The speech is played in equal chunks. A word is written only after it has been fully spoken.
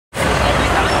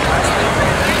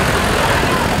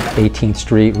18th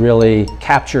Street really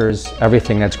captures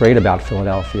everything that's great about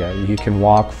Philadelphia. You can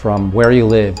walk from where you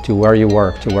live to where you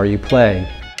work to where you play.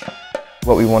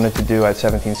 What we wanted to do at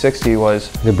 1760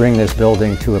 was to bring this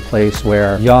building to a place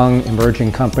where young,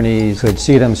 emerging companies could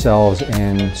see themselves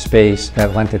in space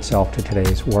that lent itself to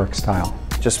today's work style.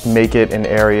 just make it an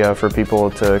area for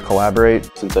people to collaborate.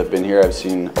 Since I've been here, I've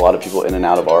seen a lot of people in and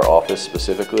out of our office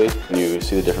specifically. And you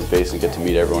see the different faces and get to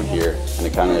meet everyone here, and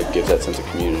it kind of gives that sense of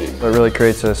community. It really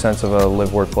creates a sense of a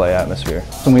live, work, play atmosphere.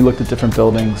 When we looked at different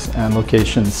buildings and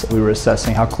locations, we were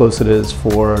assessing how close it is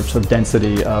for sort of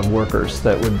density of workers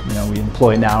that would, we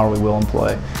employ now or we will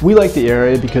employ. We like the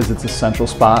area because it's a central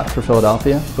spot for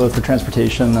Philadelphia, both for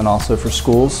transportation and also for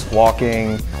schools.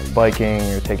 Walking, biking,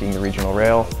 or taking the regional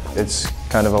rail, it's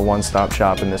kind of a one-stop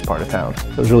shop in this part of town. So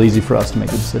it was really easy for us to make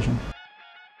the decision.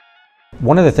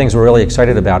 One of the things we're really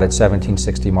excited about at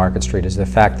 1760 Market Street is the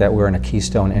fact that we're in a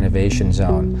Keystone Innovation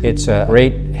Zone. It's a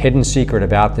great hidden secret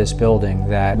about this building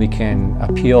that we can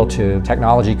appeal to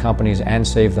technology companies and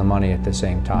save them money at the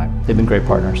same time. They've been great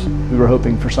partners. We were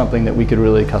hoping for something that we could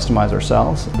really customize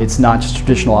ourselves. It's not just a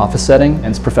traditional office setting, and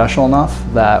it's professional enough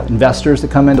that investors that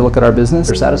come in to look at our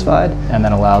business are satisfied, and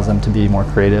then allows them to be more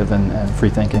creative and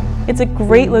free-thinking. It's a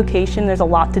great location. There's a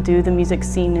lot to do. The music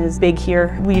scene is big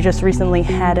here. We just recently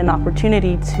had an opportunity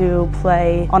to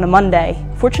play on a Monday.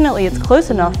 Fortunately, it's close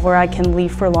enough where I can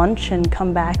leave for lunch and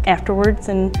come back afterwards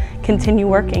and continue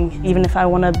working. Even if I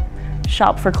want to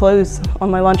shop for clothes on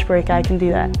my lunch break, I can do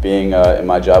that. Being in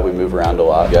my job, we move around a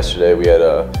lot. Yesterday we had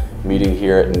a meeting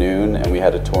here at noon and we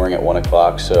had a touring at 1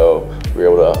 o'clock, so we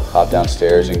were able to hop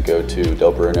downstairs and go to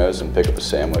Del Bruno's and pick up a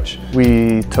sandwich.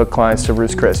 We took clients to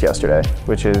Ruth's Chris yesterday,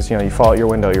 which is, you fall out your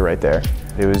window, you're right there.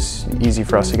 It was easy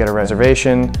for us to get a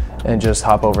reservation and just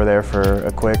hop over there for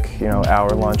a quick, hour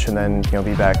lunch and then,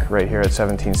 be back right here at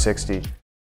 1760.